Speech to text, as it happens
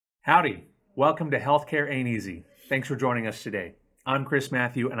Howdy. Welcome to Healthcare Ain't Easy. Thanks for joining us today. I'm Chris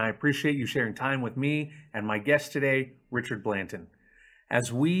Matthew, and I appreciate you sharing time with me and my guest today, Richard Blanton.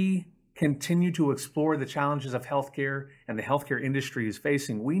 As we continue to explore the challenges of healthcare and the healthcare industry is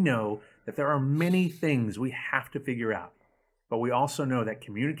facing, we know that there are many things we have to figure out. But we also know that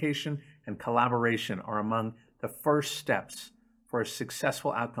communication and collaboration are among the first steps for a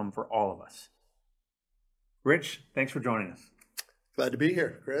successful outcome for all of us. Rich, thanks for joining us. Glad to be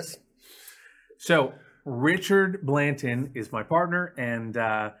here, Chris. So, Richard Blanton is my partner and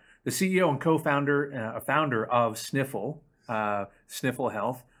the CEO and co-founder, founder of Sniffle, Sniffle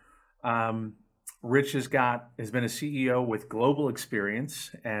Health. Rich has been a CEO with global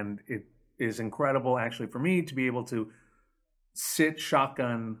experience, and it is incredible actually for me to be able to sit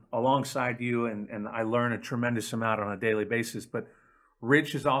shotgun alongside you, and I learn a tremendous amount on a daily basis. But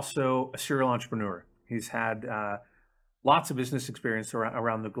Rich is also a serial entrepreneur. He's had lots of business experience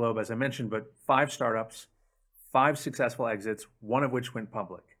around the globe, as I mentioned, but 5 startups, 5 successful exits, one of which went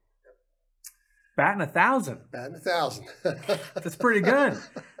public. Batting 1,000. Batting 1,000. That's pretty good.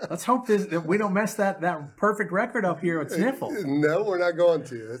 Let's hope that we don't mess that perfect record up here at Sniffle. No, we're not going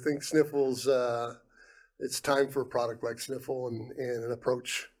to. I think Sniffle's, it's time for a product like Sniffle and an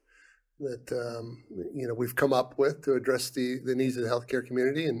approach that, we've come up with to address the needs of the healthcare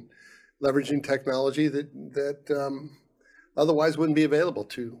community and leveraging technology that otherwise wouldn't be available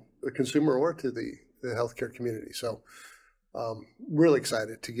to the consumer or to the healthcare community. So really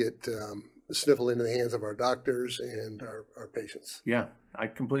excited to get Sniffle into the hands of our doctors and our patients. Yeah, I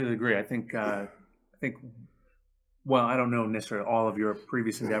completely agree. I think, well, I don't know necessarily all of your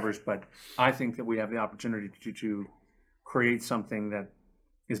previous endeavors, but I think that we have the opportunity to create something that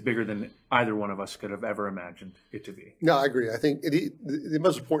is bigger than either one of us could have ever imagined it to be. No, I agree. I think the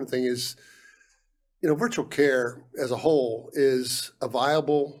most important thing is, virtual care as a whole is a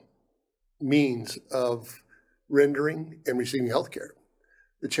viable means of rendering and receiving healthcare.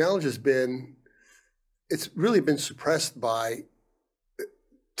 The challenge has been, it's really been suppressed by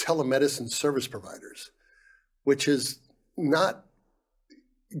telemedicine service providers, which is not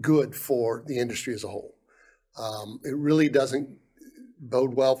good for the industry as a whole. It really doesn't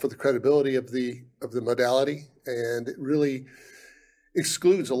bode well for the credibility of the modality, and it really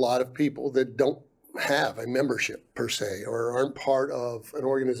excludes a lot of people that don't have a membership per se or aren't part of an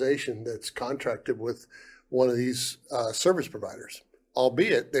organization that's contracted with one of these service providers,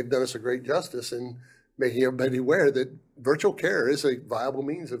 albeit they've done us a great justice in making everybody aware that virtual care is a viable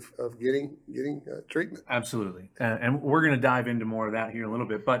means of getting treatment. Absolutely. And we're going to dive into more of that here in a little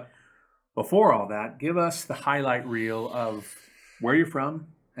bit. But before all that, give us the highlight reel of where you're from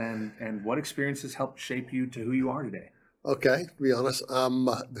and what experiences helped shape you to who you are today. Okay, to be honest,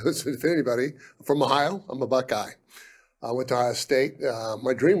 if anybody, I'm from Ohio. I'm a Buckeye. I went to Ohio State.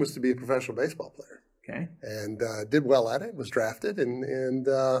 My dream was to be a professional baseball player. Okay. And did well at it, was drafted, and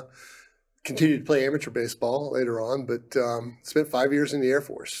continued to play amateur baseball later on, but spent 5 years in the Air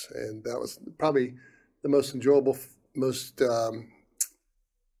Force. And that was probably the most enjoyable, most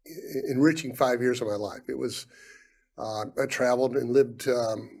enriching 5 years of my life. It was, I traveled and lived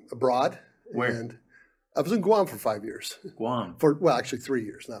abroad. Where? And I was in Guam for 5 years. Guam. Actually 3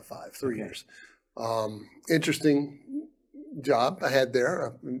 years, not 5, 3 Okay. years. Interesting job I had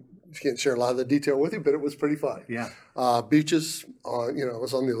there. I can't share a lot of the detail with you, but it was pretty fun. Yeah. Beaches, I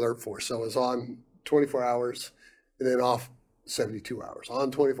was on the alert force. So I was on 24 hours and then off 72 hours. On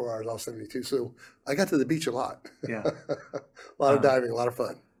 24 hours, off 72. So I got to the beach a lot. Yeah. A lot of diving, a lot of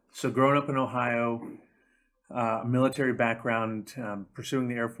fun. So growing up in Ohio, military background, pursuing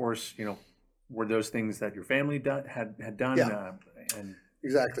the Air Force, were those things that your family had done? Yeah. And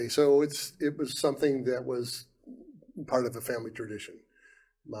Exactly. So it was something that was part of a family tradition.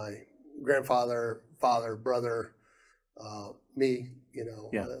 My grandfather, father, brother, me,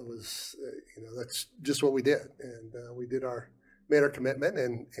 Yeah. it was, that's just what we did. And we made our commitment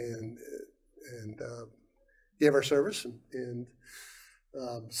and gave our service. And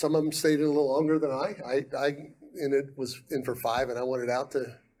some of them stayed in a little longer than I was in for 5, and I wanted out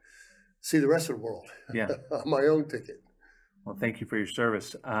to see the rest of the world. Yeah. On my own ticket. Well, thank you for your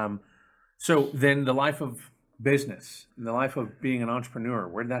service. So then the life of business and the life of being an entrepreneur,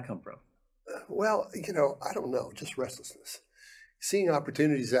 where did that come from? Well, I don't know, just restlessness. Seeing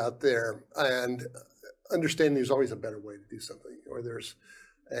opportunities out there and understanding there's always a better way to do something, or there's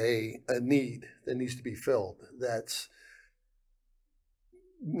a need that needs to be filled that's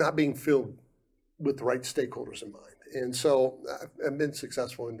not being filled with the right stakeholders in mind. And so I've been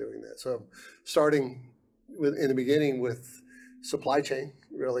successful in doing that. So starting in the beginning with supply chain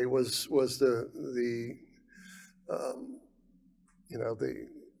really was the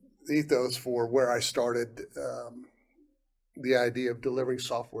ethos for where I started the idea of delivering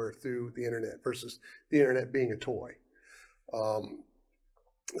software through the internet versus the internet being a toy.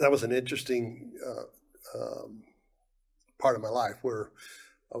 That was an interesting part of my life where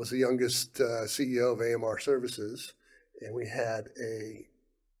I was the youngest CEO of AMR Services, and we had a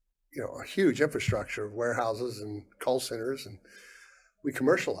huge infrastructure of warehouses and call centers, and we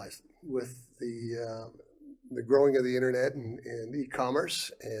commercialized it with the growing of the internet and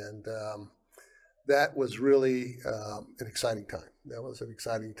e-commerce, and that was really an exciting time. That was an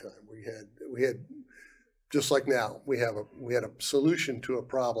exciting time. We had just like now, we had a solution to a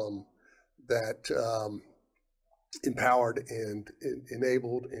problem that empowered and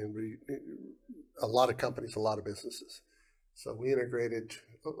enabled a lot of companies, a lot of businesses. So we integrated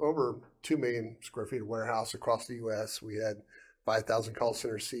over 2 million square feet of warehouse across the U.S. We had 5,000 call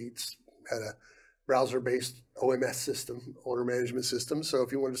center seats, had a browser-based OMS system, order management system. So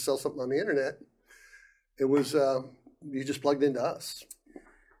if you wanted to sell something on the internet, it was you just plugged into us.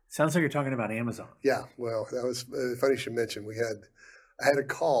 Sounds like you're talking about Amazon. Yeah, well, that was funny you should mention. I had a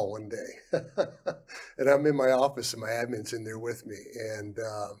call one day, and I'm in my office, and my admin's in there with me, and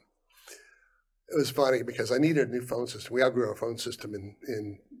it was funny because I needed a new phone system. We outgrew our phone system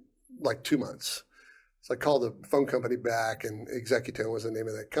in like 2 months. So I called the phone company back, and Executone was the name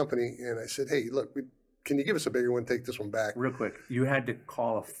of that company, and I said, "Hey, look, can you give us a bigger one? Take this one back." Real quick, you had to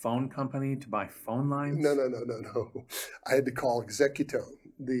call a phone company to buy phone lines? No. I had to call Executone,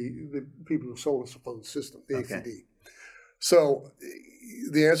 the people who sold us the phone system, the ACD. So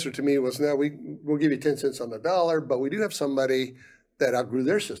the answer to me was, "No, we'll give you 10 cents on the dollar, but we do have somebody that outgrew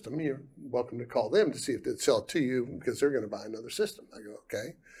their system. You're welcome to call them to see if they'd sell it to you because they're going to buy another system." I go,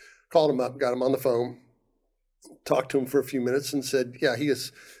 "Okay." Called him up, got him on the phone, talked to him for a few minutes and said, "Yeah,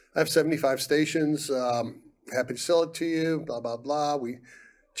 I have 75 stations, happy to sell it to you, blah, blah, blah." We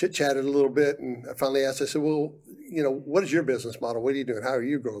chit-chatted a little bit, and I finally asked, I said, "Well, what is your business model? What are you doing? How are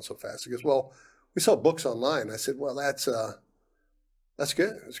you growing so fast?" He goes, "Well, we sell books online." I said, "Well, that's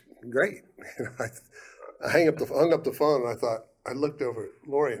good. That's great." I hung up the phone, and I looked over at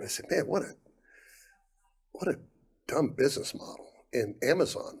Lori, and I said, "Man, what a dumb business model. And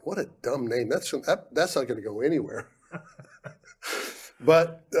Amazon, what a dumb name. That's not going to go anywhere."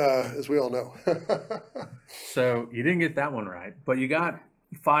 But as we all know. So you didn't get that one right, but you got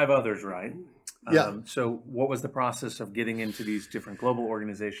 5 others right. Yeah. So what was the process of getting into these different global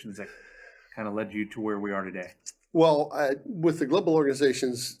organizations that kind of led you to where we are today? Well, with the global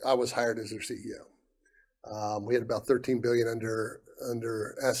organizations, I was hired as their CEO. We had about $13 billion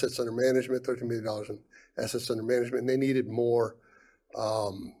under assets under management, $13 million in assets under management, and they needed more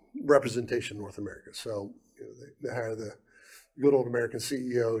representation in North America. So they hired the good old American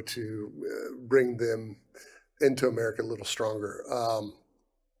CEO to bring them into America a little stronger.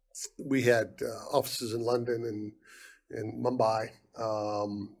 We had offices in London and Mumbai,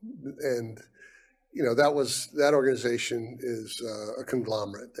 and that organization is a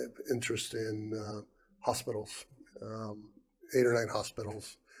conglomerate. They have interest in hospitals, 8 or 9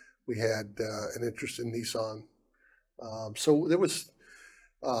 hospitals. We had an interest in Nissan. So there was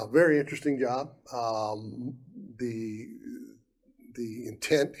a very interesting job. The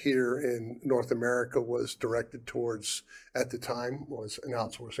intent here in North America was directed towards, at the time, was an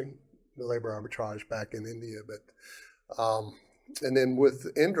outsourcing, the labor arbitrage back in India. But and then with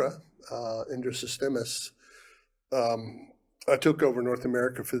Indra Systemis, I took over North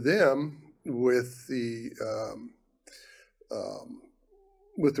America for them with the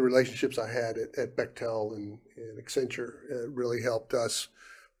relationships I had at Bechtel and Accenture. It really helped us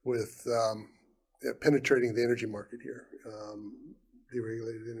with penetrating the energy market here,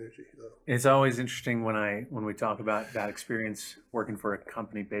 deregulated energy. It's always interesting when we talk about that experience working for a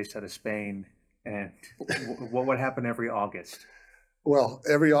company based out of Spain, and what would happen every August? Well,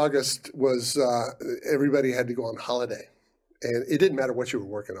 every August was everybody had to go on holiday. And it didn't matter what you were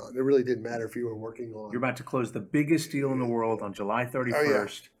working on. It really didn't matter if you were working on... You're about to close the biggest deal in the world on July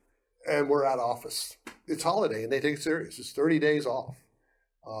 31st. Oh, yeah. And we're out of office. It's holiday, and they take it serious. It's 30 days off.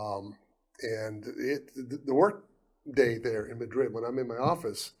 And the work day there in Madrid, when I'm in my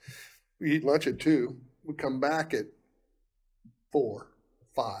office, we eat lunch at 2. We come back at 4,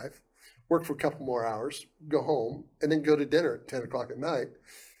 5, work for a couple more hours, go home, and then go to dinner at 10 o'clock at night.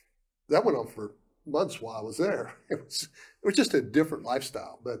 That went on for months while I was there. It was just a different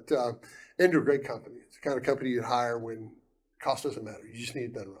lifestyle. But Indra, great company. It's the kind of company you'd hire when cost doesn't matter. You just need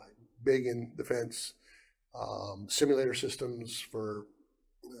it done right. Big in defense, simulator systems for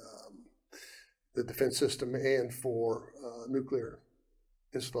the defense system and for nuclear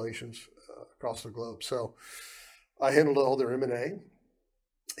installations across the globe. So I handled all their M&A.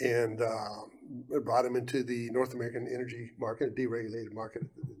 and brought them into the North American energy market, a deregulated market,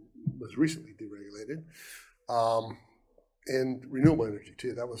 was recently deregulated, and renewable energy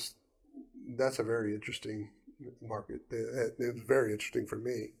too. That's a very interesting market. It was very interesting for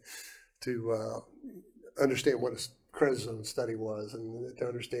me to understand what a credit zone study was, and to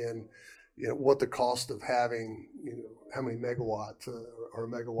understand, what the cost of having, how many megawatts or a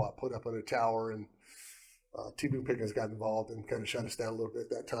megawatt put up on a tower. And T-Boone Pickens got involved and kind of shut us down a little bit at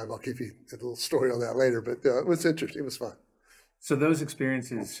that time. I'll give you a little story on that later, but it was interesting. It was fun. So those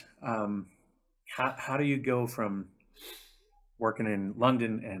experiences, how do you go from working in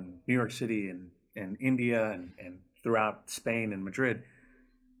London and New York City and India and throughout Spain and Madrid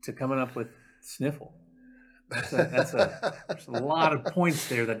to coming up with Sniffle? There's a lot of points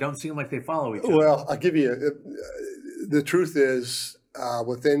there that don't seem like they follow each other. Well, I'll give you, the truth is,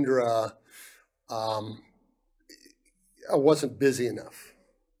 with Indra, I wasn't busy enough.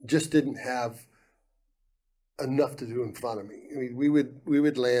 Just didn't have enough to do in front of me. I mean, we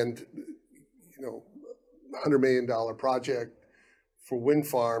would land, $100 million project for wind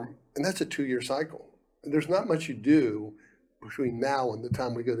farm, and that's a 2-year cycle. And there's not much you do between now and the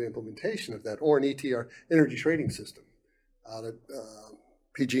time we go to implementation of that, or an ETR, energy trading system out at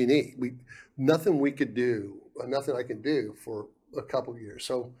PG&E. Nothing we could do, or nothing I can do for a couple of years.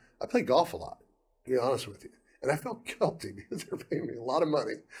 So I played golf a lot, to be honest with you. And I felt guilty because they're paying me a lot of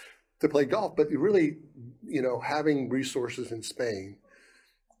money to play golf. But really, having resources in Spain,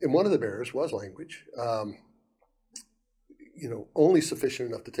 and one of the barriers was language, only sufficient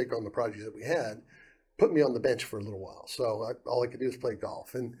enough to take on the projects that we had, put me on the bench for a little while. So all I could do was play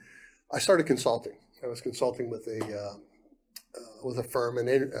golf. And I started consulting. I was consulting with a firm, an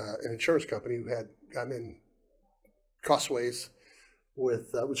insurance company who had gotten in crossways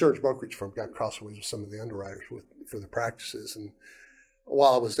with insurance brokerage firm, got crossways with some of the underwriters for the practices. And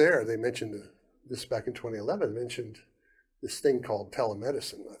while I was there, they mentioned this back in 2011, mentioned this thing called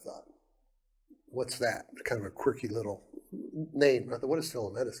telemedicine. I thought, what's that? Kind of a quirky little name. I thought, what is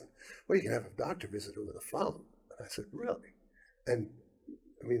telemedicine? Well, you can have a doctor visit over the phone. And I said, really? And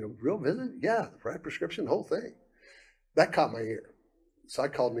I mean, a real visit? Yeah, the right prescription, the whole thing. That caught my ear. So I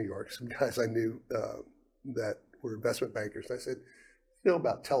called New York, some guys I knew that were investment bankers. And I said,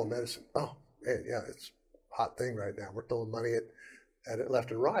 about telemedicine? Oh, man, yeah, it's a hot thing right now. We're throwing money at it left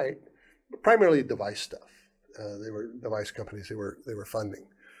and right, but primarily device stuff. They were device companies they were funding.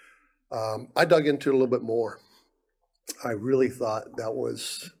 I dug into it a little bit more. I really thought that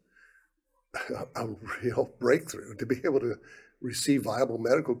was a real breakthrough, to be able to receive viable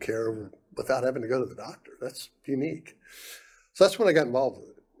medical care without having to go to the doctor. That's unique. So that's when I got involved with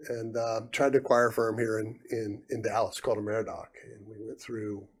it, and tried to acquire a firm here in Dallas called Ameridoc. And we went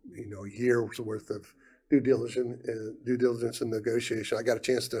through a year's worth of due diligence and negotiation. I got a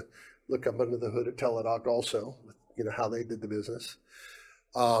chance to look up under the hood at Teladoc also, how they did the business.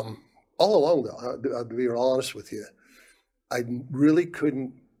 All along, though, I'll be real honest with you, I really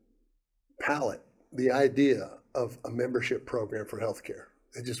couldn't palate the idea of a membership program for healthcare.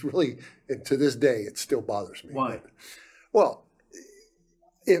 It just really, and to this day, it still bothers me. Why? Well,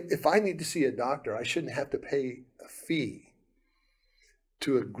 if I need to see a doctor, I shouldn't have to pay a fee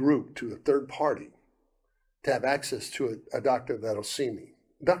to a group, to a third party, to have access to a doctor that'll see me.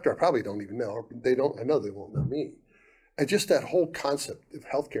 A doctor I probably don't even know, or I know they won't know me. And just that whole concept of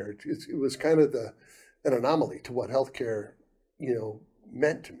healthcare, it was kind of an anomaly to what healthcare,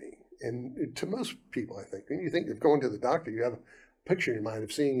 meant to me. And to most people, I think. When you think of going to the doctor, you have a picture in your mind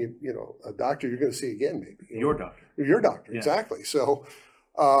of seeing, a doctor you're going to see again, maybe. Your doctor. Your doctor, yeah. Exactly. So,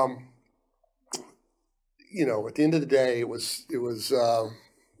 at the end of the day, it was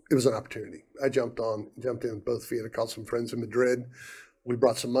an opportunity. I jumped in with both feet. I called some friends in Madrid. We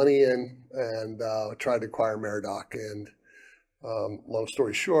brought some money in and tried to acquire Ameridoc. And long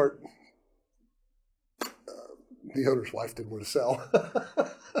story short, the owner's wife didn't want to sell.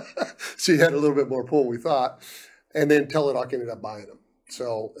 She had a little bit more pull, we thought. And then Teladoc ended up buying them.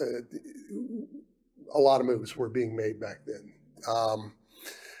 So a lot of moves were being made back then.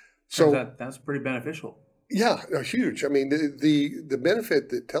 So that's pretty beneficial. Yeah, huge. I mean, the benefit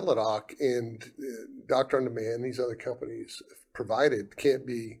that Teladoc and Doctor on Demand, these other companies provided can't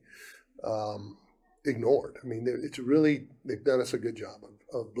be ignored. I mean, they've done us a good job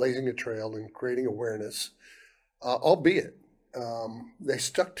of blazing a trail and creating awareness, albeit they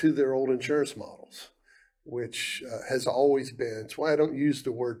stuck to their old insurance models, which has always been. It's why I don't use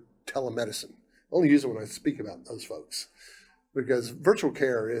the word telemedicine. I only use it when I speak about those folks, because virtual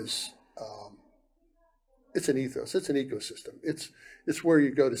care is it's an ethos. It's an ecosystem. It's where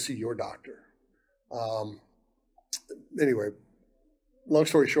you go to see your doctor. Anyway, long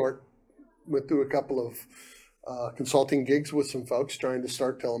story short, went through a couple of consulting gigs with some folks trying to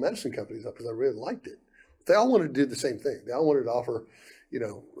start telemedicine companies up because I really liked it. They all wanted to do the same thing. They all wanted to offer,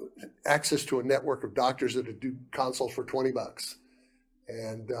 access to a network of doctors that would do consults for $20.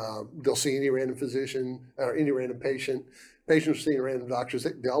 And they'll see any random physician or any random patient. Patients seeing random doctors.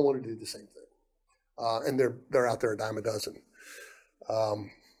 They all want to do the same thing, and they're out there a dime a dozen.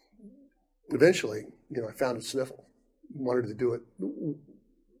 Eventually, I founded Sniffle. Wanted to do it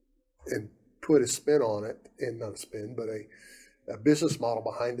and put a spin on it, and not a spin, but a business model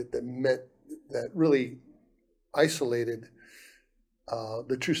behind it that really isolated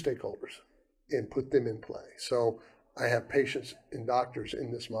the true stakeholders and put them in play. So I have patients and doctors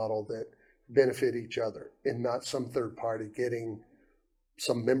in this model that benefit each other, and not some third party getting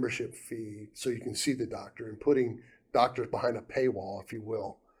some membership fee so you can see the doctor, and putting doctors behind a paywall, if you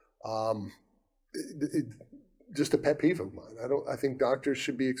will. Just a pet peeve of mine. I think doctors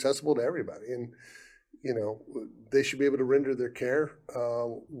should be accessible to everybody, and they should be able to render their care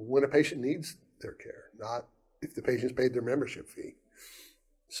when a patient needs their care, not if the patient's paid their membership fee.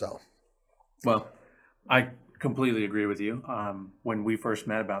 So, well, I completely agree with you. When we first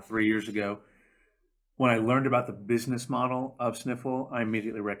met about 3 years ago, when I learned about the business model of Sniffle, I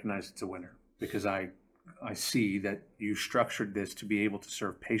immediately recognized it's a winner, because I see that you structured this to be able to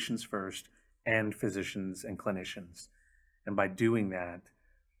serve patients first and physicians and clinicians. And by doing that,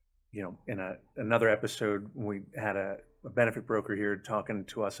 in another episode, we had a benefit broker here talking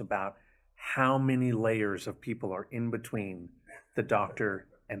to us about how many layers of people are in between the doctor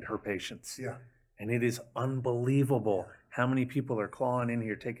and her patients. Yeah. And it is unbelievable how many people are clawing in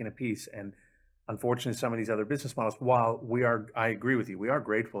here, taking a piece. And unfortunately, some of these other business models, while I agree with you, we are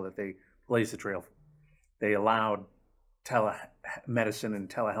grateful that they blazed the trail. They allowed telemedicine and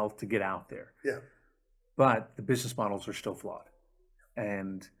telehealth to get out there. Yeah. But the business models are still flawed.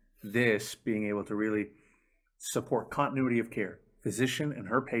 And this being able to really support continuity of care, physician and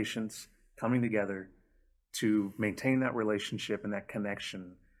her patients coming together to maintain that relationship and that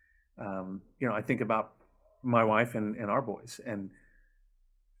connection. I think about my wife and our boys, and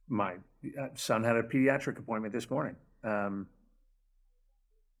my son had a pediatric appointment this morning. That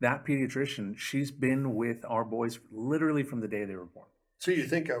pediatrician, she's been with our boys literally from the day they were born. So you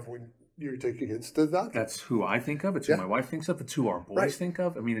think of when you're taking kids to the doctor? That's who I think of. It's who my wife thinks of. It's who our boys think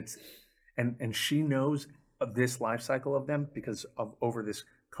of. I mean, it's and she knows of this life cycle of them because of over this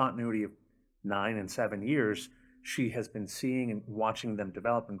continuity of 9 and 7 years, she has been seeing and watching them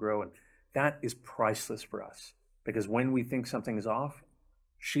develop and grow, and that is priceless for us. Because when we think something is off,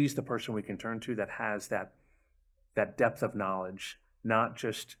 she's the person we can turn to that has that depth of knowledge, not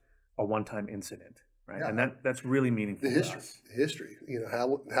just a one-time incident, right? Yeah. And that's really meaningful. The history.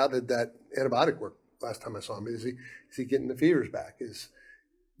 How did that antibiotic work last time I saw him? Is he getting the fevers back?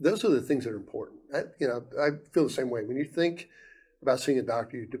 Those are the things that are important. I feel the same way. When you think about seeing a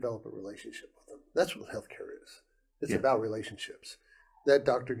doctor, you develop a relationship with them. That's what healthcare is. It's about relationships. That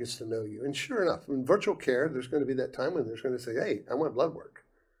doctor gets to know you. And sure enough, in virtual care, there's going to be that time when there's going to say, hey, I want blood work.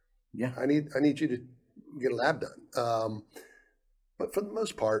 Yeah. I need you to get a lab done. But for the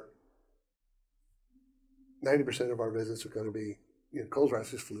most part, 90% of our visits are going to be colds,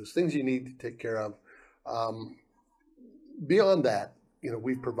 rashes, flus, things you need to take care of. Beyond that,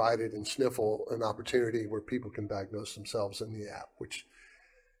 we've provided in Sniffle an opportunity where people can diagnose themselves in the app, which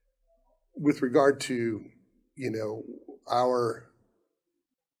with regard to, our,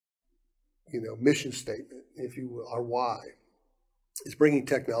 mission statement, if you will, our why, is bringing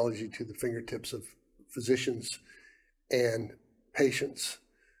technology to the fingertips of physicians and patients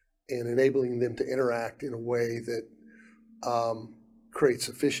and enabling them to interact in a way that creates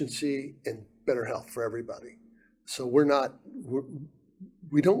efficiency and better health for everybody. So we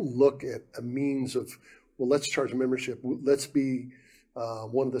don't look at a means of, well, let's charge a membership. Let's be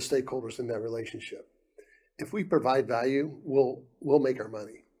one of the stakeholders in that relationship. If we provide value, we'll make our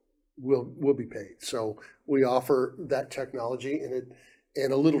money. We'll be paid. So we offer that technology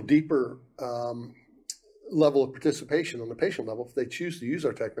and a little deeper level of participation on the patient level if they choose to use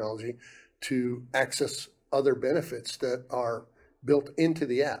our technology to access other benefits that are built into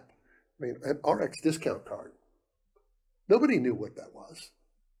the app. I mean, an RX discount card. Nobody knew what that was.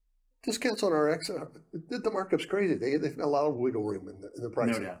 Discounts on RX, the markup's crazy. They've got a lot of wiggle room in the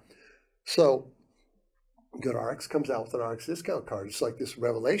pricing. No doubt. So GoodRx comes out with an RX discount card. It's like this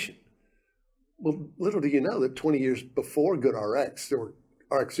revelation. Well, little do you know that 20 years before GoodRx, there were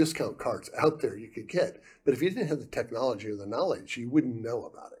RX discount cards out there you could get. But if you didn't have the technology or the knowledge, you wouldn't know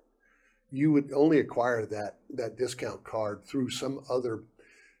about it. You would only acquire that discount card through some other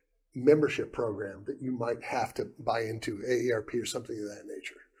membership program that you might have to buy into, AARP or something of that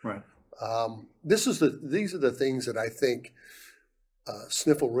nature. Right. These are the things that I think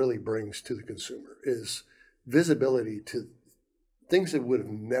Sniffle really brings to the consumer, is visibility to things that would have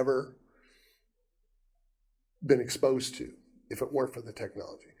never been exposed to if it weren't for the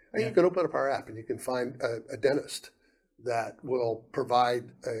technology. And you can open up our app and you can find a dentist that will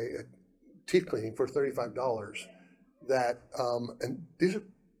provide a teeth cleaning for $35. And these are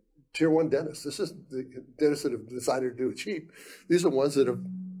tier 1 dentists. This is the dentists that have decided to do it cheap. These are ones that have,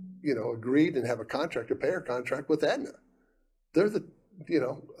 agreed and have a contract, a payer contract with Aetna. They're the, the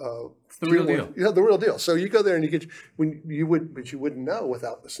real deal. Yeah, the real deal. So you go there and but you wouldn't know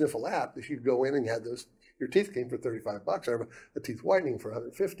without the Sniffle app if you go in and you had your teeth cleaned for $35 or a teeth whitening for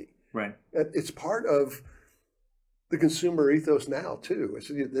 $150. Right. It's part of the consumer ethos now too.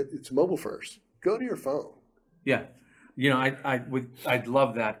 It's mobile first. Go to your phone. Yeah. I'd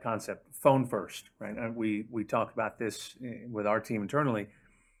love that concept. Phone first, right? And we talk about this with our team internally.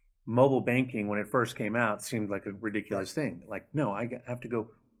 Mobile banking, when it first came out, seemed like a ridiculous thing. Like, no, I have to go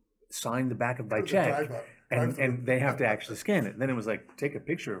sign the back of my check, and they have to actually scan it. And then it was like, take a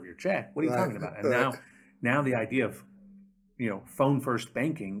picture of your check. What are you talking about? And now the idea of, phone first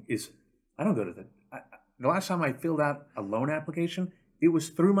banking is, I don't go to the last time I filled out a loan application, it was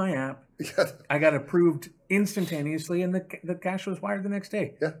through my app. I got approved instantaneously, and the cash was wired the next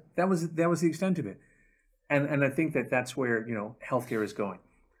day. Yeah, that was the extent of it. And I think that's where healthcare is going.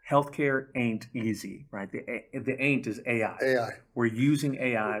 Healthcare ain't easy, right? The ain't is AI. AI. We're using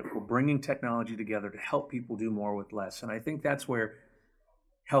AI. We're bringing technology together to help people do more with less. And I think that's where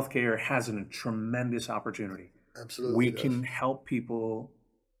healthcare has a tremendous opportunity. Absolutely. We can help people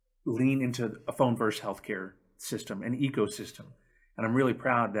lean into a phone-first healthcare system, an ecosystem. And I'm really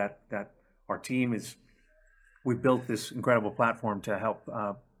proud that our team we built this incredible platform to help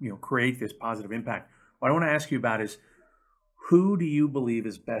create this positive impact. What I want to ask you about is, who do you believe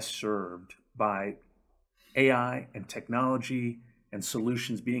is best served by AI and technology and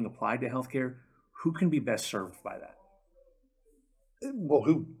solutions being applied to healthcare? Who can be best served by that? Well,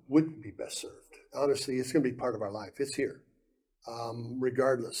 who wouldn't be best served? Honestly, it's going to be part of our life. It's here,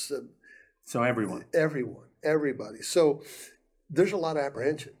 regardless. So everyone. Everybody. So there's a lot of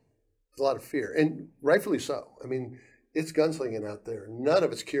apprehension, a lot of fear, and rightfully so. I mean, it's gunslinging out there. None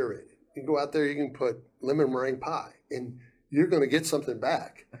of it's curated. You can go out there, you can put lemon meringue pie, and you're going to get something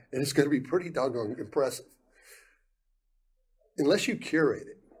back, and it's going to be pretty doggone impressive. Unless you curate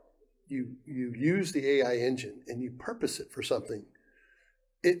it, you use the AI engine and you purpose it for something,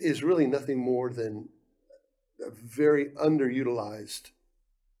 it is really nothing more than a very underutilized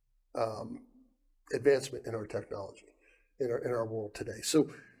advancement in our technology, in our world today. So,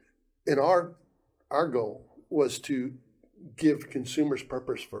 our goal was to give consumers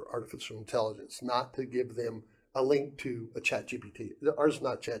purpose for artificial intelligence, not to give them a link to a ChatGPT. Ours is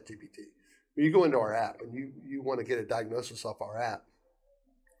not ChatGPT. When you go into our app and you want to get a diagnosis off our app,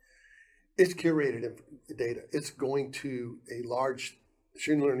 it's curated data. It's going to a large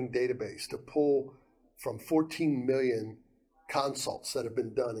machine learning database to pull from 14 million consults that have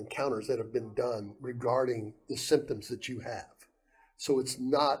been done, encounters that have been done regarding the symptoms that you have. So it's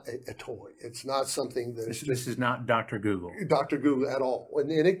not a toy. It's not something that this is not Dr. Google. Dr. Google at all.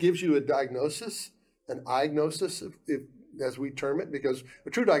 And it gives you a diagnosis, an diagnosis, if as we term it, because a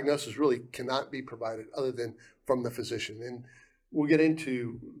true diagnosis really cannot be provided other than from the physician. And we'll get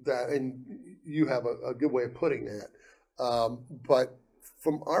into that, and you have a good way of putting that. But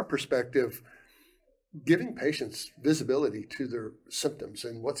from our perspective, giving patients visibility to their symptoms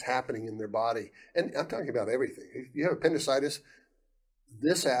and what's happening in their body, and I'm talking about everything. If you have appendicitis,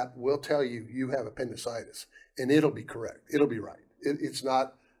 this app will tell you you have appendicitis, and it'll be correct. It'll be right. It's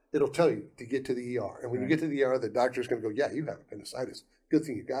not. It'll tell you to get to the ER, and when you get to the ER, the doctor's going to go, "Yeah, you have appendicitis. Good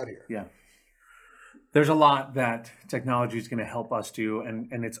thing you got here." Yeah. There's a lot that technology is going to help us do,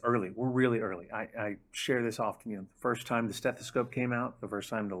 and it's early. We're really early. I share this often. The first time the stethoscope came out, the first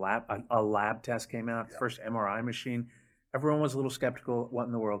time a lab test came out, the first MRI machine, everyone was a little skeptical. What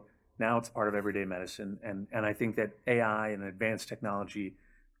in the world? Now it's part of everyday medicine, and I think that AI and advanced technology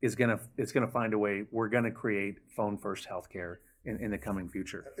is gonna find a way. We're gonna create phone first healthcare in the coming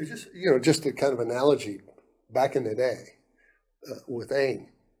future. It's just a kind of analogy. Back in the day, with AIM,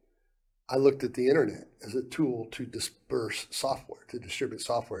 I looked at the internet as a tool to disperse software, to distribute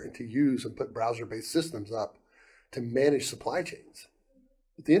software, and to use and put browser-based systems up to manage supply chains.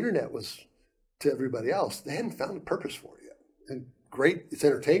 But the internet was, to everybody else, they hadn't found a purpose for it yet. And great, it's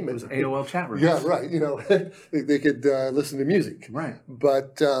entertainment. It was AOL chat rooms. Yeah, right. They could listen to music. Right.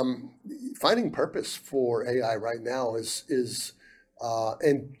 But finding purpose for AI right now is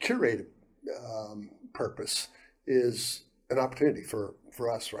And curated purpose is an opportunity for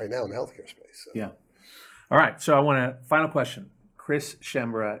us right now in the healthcare space. So. Yeah. All right. So I want to, final question. Chris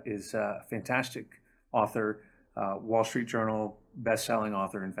Schembra is a fantastic author, Wall Street Journal best-selling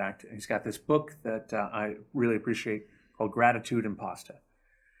author, in fact. He's got this book that I really appreciate called Gratitude and Pasta.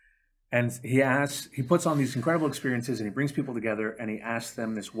 And he puts on these incredible experiences and he brings people together and he asks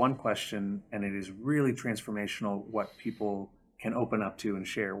them this one question, and it is really transformational what people can open up to and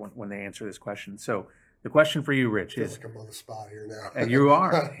share when they answer this question. So the question for you, Rich, is... I'm on the spot here now. And you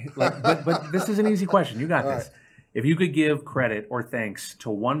are. But this is an easy question. You got this. Right. If you could give credit or thanks to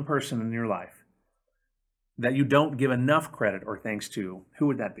one person in your life that you don't give enough credit or thanks to, who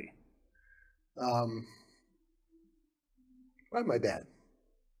would that be? Well, my dad.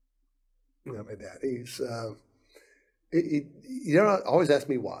 My dad. He's he always asked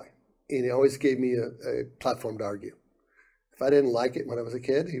me why, and he always gave me a platform to argue. If I didn't like it when I was a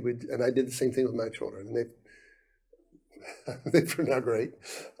kid, he would, and I did the same thing with my children, and they turned out great.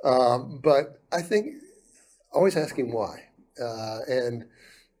 But I think always asking why, and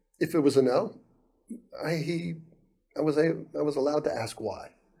if it was a no, I was allowed to ask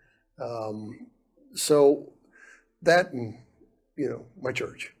why. So that, and my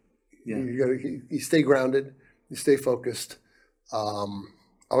church. Yeah. You stay grounded, you stay focused.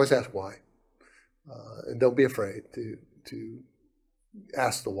 Always ask why, and don't be afraid to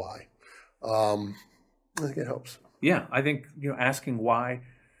ask the why. I think it helps. Yeah, I think asking why,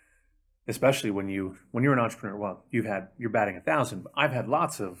 especially when you're an entrepreneur. Well, you're batting 1,000. I've had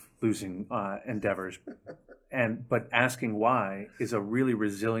lots of losing endeavors, but asking why is a really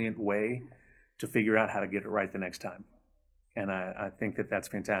resilient way to figure out how to get it right the next time. And I think that's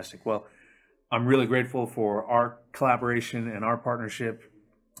fantastic. Well, I'm really grateful for our collaboration and our partnership.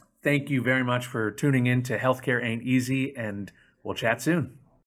 Thank you very much for tuning in to Healthcare Ain't Easy, and we'll chat soon.